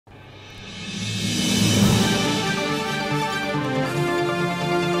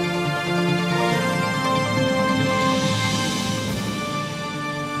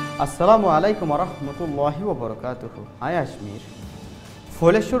Assalamu alaikum wa rahmatullahi wa barakatuhu. I Ashmir.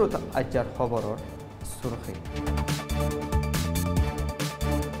 Foleshurut ajjar khabaror surkhi.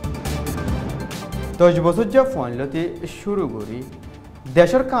 Dojbosujja foinloti shuru gori.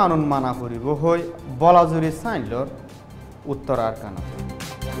 Deshar kanun mana koribo hoy bolazuri sainlor uttor Arakan.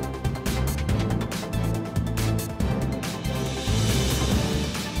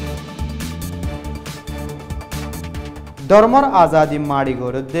 Dormar azadi madi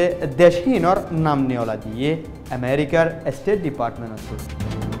gorudde deshhinor namni ola diye Amerikar State Department otur.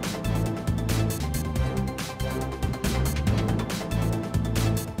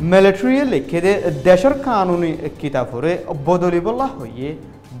 Military likhede deshar kanuni kitafore bodolibolla hoye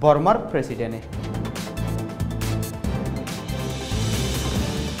Burmar president.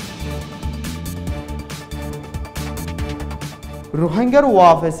 Rohingya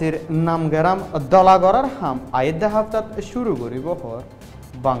wafesir namgaram dalagorar ham ayedde haftat shuru goribo hor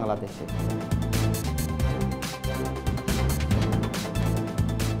Bangladeshe.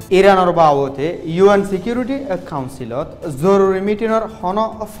 Iranor bawote UN Security Councilot zoruri meetinor hono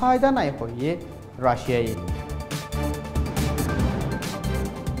fayda nai hoye Russia.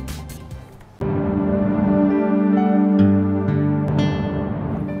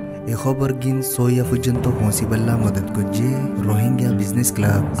 खबर गिन सोया फुजन तो होसी बल्ला मदद गुज्जे Rohingya business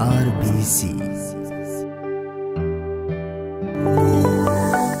club RVC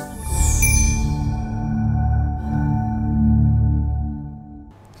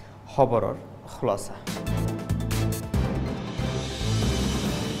खबरर खुलासा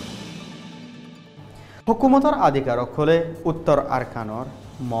हुकुमतर अधिकारक हले उत्तर आरकानर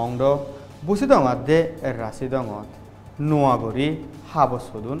मंगड बुसिदंगादे रासिदंगत নোয়াগরি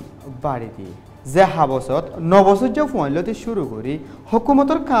হাবসদুন বাড়ি দিয়ে যে হাবসত নবসজ্জ ফয়লতে শুরু করি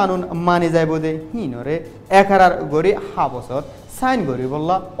হুকুমতর কানুন মানি যাইব দে হিনরে একারার গরি হাবসত সাইন করি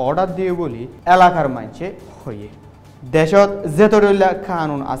বললা অর্ডার দিয়ে বলি এলাকার মানছে হয়ে দেশত যেতরলা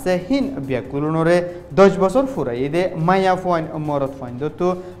কানুন আছে হিন ব্যাকুলনরে 10 বছর ফুরাই দে মায়া ফয়ন মরত ফয়ন তো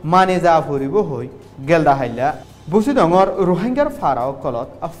মানি যা ফুরিব হই গেলদা হাইলা বুসিদংর রোহিঙ্গার ফারাও কলত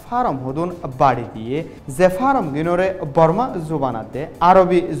ফারাম হদুন বাড়ি দিয়ে যে ফারাম গিনরে বর্মা জুবানাতে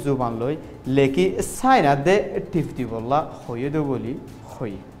আরবি জুবান লই লেকি সাইনাদে টিফতি বললা হয়ে দে বলি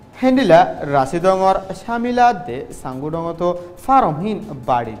হই হেন্ডিলা রাশিদংর শামিলাদে সাঙ্গুডংতো ফারামহীন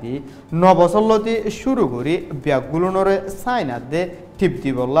বাড়ি দি নবসল্লতি শুরু করি ব্যাগুলনরে সাইনাদে টিফতি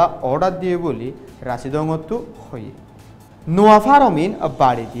বললা অর্ডার দিয়ে বলি রাশিদংতো হই নোয়া ফারমিন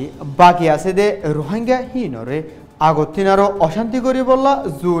বাড়ি দি বাকি আছে দে রোহিঙ্গা হিনরে আগতিনারও অশান্তি করি বললা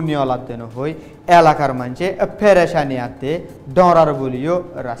জুনিয়লাদেন হই এলাকার মানছে ফেরেশানি আতে ডরার বলিও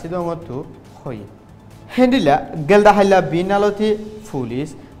রাশিদংতো হই হেন্ডিলা গেলদা হাইলা বিনালতি পুলিশ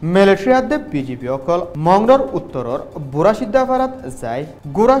মিলিটারি আদে বিজেপি অকল মংডর উত্তরর বুড়া সিদ্ধাফারাত যায়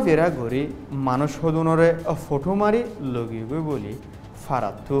গোড়াফেরা গড়ি মানুষ হদুনরে ফটো মারি লগিবে বলি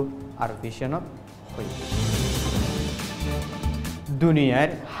ফারাতু RVisionত হই দুনিয়ার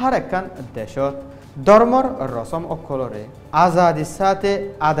হারাকান দেশত ধর্মর রসম অকলরে আজাদির সাথে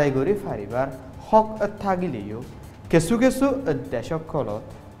আদায় করি ফারিবার হক থাকিলেও কিছু কিছু দেশকলত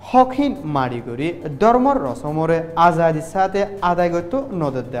হকহীন মারি করি ধর্মর রসমরে আজাদির সাথে আদায় করতে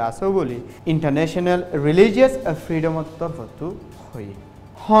নদর আছে বলি ইন্টারন্যাশনাল রিলিজিয়াস ফ্রিডমর তরফতো হয়ে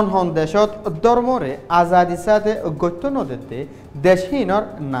হন হন দেশত ধর্মরে আজাদির সাথে গত্য নদর দেশহীনর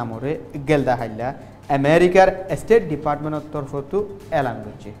নামরে গেলদা হাইলা আমেরিকার স্টেট ডিপার্টমেন্টর তরফতো এলান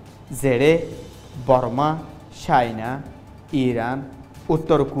করছে যেড়ে বর্মা চাইনা ইরান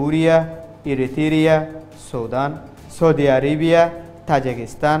উত্তর Korea Eritrea Sudan Saudi Arabia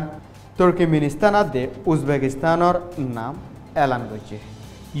Tajikistan Turkmenistan আদে উজবেকিস্তানর নাম এলান করছে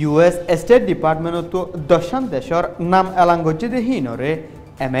US স্টেট ডিপার্টমেন্টতো 10 দেশর নাম এলান করছে দে হিনরে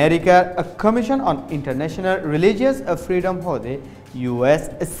আমেরিকার commission on international religious freedom হদে US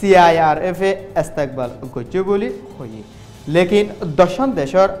CIRF ইস্তেকবাল করছে বলি হয়ে লেকিন 10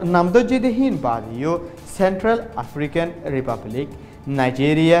 দেশর নাম দজিদহীন বাদিও central African Republic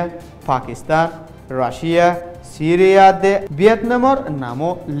Nigeria Pakistan Russia Syria দে ভিয়েতনামর নামও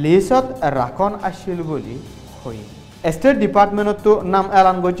লিস্টত রাখন আসিল বলি হয়ে স্টেট ডিপার্টমেন্টতো নাম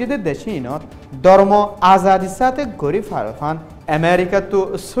এলান করছে দে দেশিনত ধর্ম আজাদির সাথে গরি ফারফান আমেরিকাতো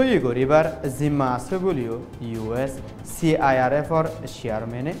সই গরিবার জিম্মা আছে বলিও US CIRFর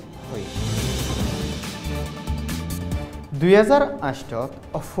চেয়ারম্যানে হই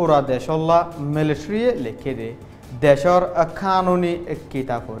 2008 ফুরা দেশল্লা মিলিটারি লেখে দে দেশর কানুনি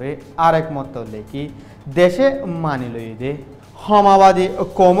কিতাবরে আরেক মত লেখি দেশে মানি লই দে সমাবাদী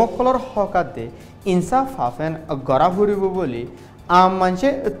কৌমকলর হকাতে ইনসাফ হাফেন গড়া ফুরিব বলি আম মানছে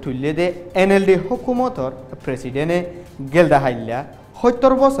তুলে দে NLD হুকুমতর প্রেসিডেন্টে গেলদা হাইলা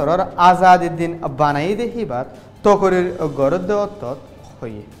 70 বছরের আজাদির দিন বানাই দেখিবার তকরির গড় দেওয়াত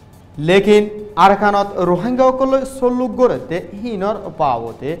হয়ে লেকিন আরকানত রোহিঙ্গা সকল সল্লুক গড়তে হিনর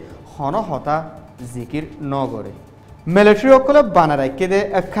পাওতে হন হতা জিকির নগরে মিলিটারি সকলে বানা রাখে দে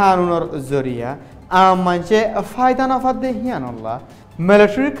কানুনের জরিয়া আম মানুষে ফায়দা নাফাদ দে হিয়ানল্লা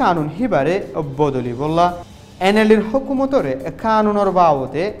মিলিটারি কানুন হিবারে বদলি বললা এনএলির হুকুমতরে কানুনের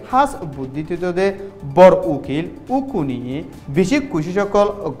বাবতে হাস বুদ্ধিত দে বর উকিল উকুনিয়ে বেশি খুশি সকল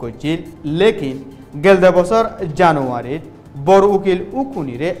গজিল লেকিন গেলদে বছর জানুয়ারিত বর উকিল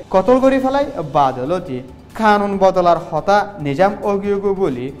উকুনিরে কতল করে ফেলাই বাদলতি কানুন বদলার হতা নিজাম অগিয়োগ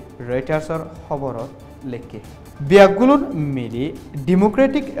বলি রয়টার্সর খবরত লেখে বিয়াগুলোর মিলি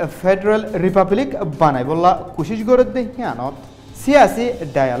ডেমোক্রেটিক ফেডারেল রিপাবলিক বানাই বললা কুশিশ গড়ে দে হিয়ানত সিয়াসি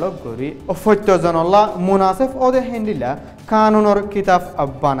ডায়ালগ করি সত্যজনল্লা মুনাসেফ ওদে হেন্ডিলা কানুনের কিতাব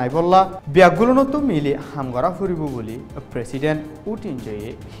বানাই বললা বিয়াগুলোনতো মিলি হামগরা ফুরিব বলি প্রেসিডেন্ট উটিনজয়ে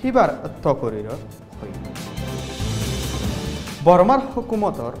হিবার তকরির হই বর্মার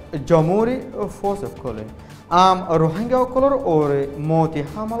হুকুমতর জমুরি ফৌজ সকলে আম রোহিঙ্গা সকলের ওরে মতি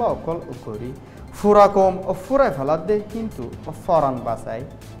হামলা অকল করি ফুরাকম ফুরাই ফেলাত দে কিন্তু ফরান বাসাই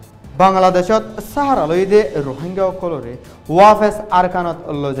বাংলাদেশত সাহারা লই দে রোহিঙ্গা সকলরে ওয়াফেস আরকানত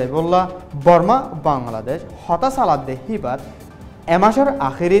লৈ যাই বললা বর্মা বাংলাদেশ হতা চালাত দে হিবাত এমাসের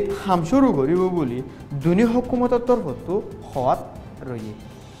আখেরিত হাম শুরু করিব বলি দুনি হুকুমতর তরফতো হওয়াত রয়ে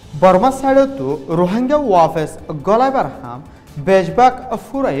বর্মা সাইডতো রোহিঙ্গা ওয়াফেস গলাইবার হাম বেশবাক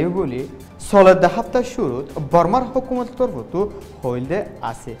ফুরাই বলি চলদ হাপ্তার শুরুত বর্মার হুকুমতর তরফতো হইল দে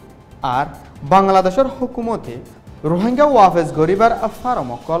আছে আর বাংলাদেশের হুকুমতে রোহিঙ্গা ওয়াফেস গরিবার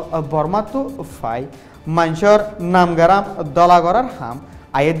ফারমকল বর্মাতো ফাই মানুষের নামগারাম দলাগড়ার হাম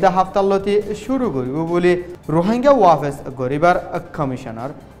আয়েদ্দা হাফতাল্লতি শুরু করিব বলে রোহিঙ্গা ওয়াফেস গরিবার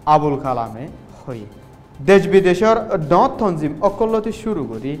কমিশনার আবুল কালামে হই দেশ বিদেশের দত তঞ্জিম অকল্লতি শুরু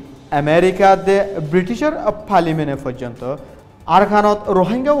করি আমেরিকা দে ব্রিটিশের পার্লিমেন্টে পর্যন্ত আরকানত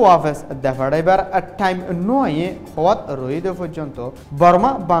রোহিঙ্গা ওয়াফেস দেফাড়াইবার টাইম নয়ে হওয়াত রইদে পর্যন্ত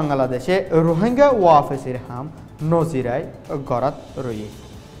বর্মা বাংলাদেশে রোহিঙ্গা ওয়াফেসের হাম নজিরায় গড়াত রয়ে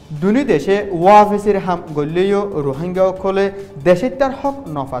দুনি দেশে ওয়াফেসের হাম গল্লেও রোহিঙ্গা সকলে দেশের তার হক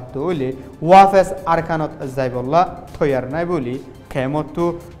নফাত হইলে ওয়াফেস আরকানত যাইবল্লা থয়ার নাই বলি খেমতো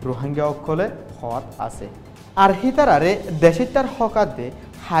রোহিঙ্গা সকলে হওয়াত আছে আর হিতারারে দেশের তার হকাত দে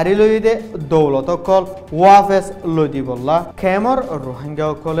হারি লই দে দৌলত কল ওয়াফেস লই দি বললা খেমর রোহিঙ্গা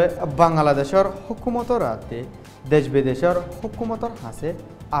সকলে বাংলাদেশের হুকুমতর রাতে দেশ বিদেশের হুকুমতর হাসে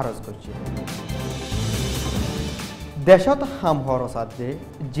আরজ করছে দেশত হাম হরসাদ দে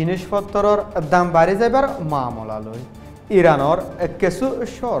জিনিসপত্রর দাম বাড়ি যাবার মামলা লই ইরানর কিছু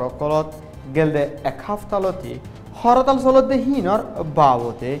শহরকলত গেলদে এক হাফতালতি হরতাল চলত দে হিনর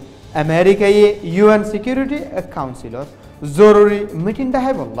বাবতে আমেরিকায় ইউএন সিকিউরিটি কাউন্সিলত জরুরি মিটিং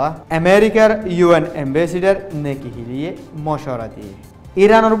দেখাই বললা আমেরিকার ইউএন এম্বাসিডার নেকি হিলিয়ে মশরা দিয়ে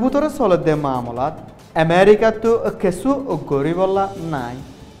ইরানের ভিতরে চলত দে মামলাত আমেরিকা তো কিছু গরিবল্লা নাই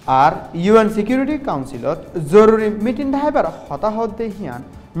আর ইউএন সিকিউরিটি কাউন্সিলত জরুরি মিটিং দেখাইবার হতাহত দে হিয়ান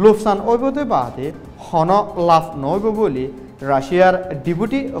লোকসান ঐবতে বাদে হন লাভ নইব বলে রাশিয়ার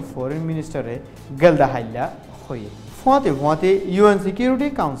ডেপুটি ফরেন মিনিস্টারে গেল দেখাইলা হয়ে ফুয়াতে ফুয়াতে ইউএন সিকিউরিটি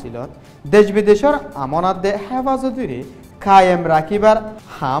কাউন্সিলত দেশ বিদেশের আমানত দে হেফাজতিরে কায়েম রাখিবার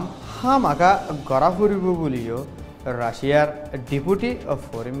হাম আকা গড়া ফুরিব বলিও রাশিয়ার ডেপুটি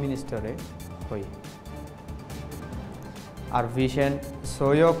ফরেন মিনিস্টারে হয়ে RVision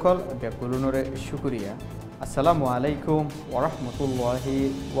সৈয়কল বেকুলুনরে শুকরিয়া আসসালামু আলাইকুম ওয়া রাহমাতুল্লাহি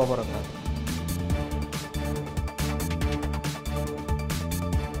ওয়া বারাকাতুহু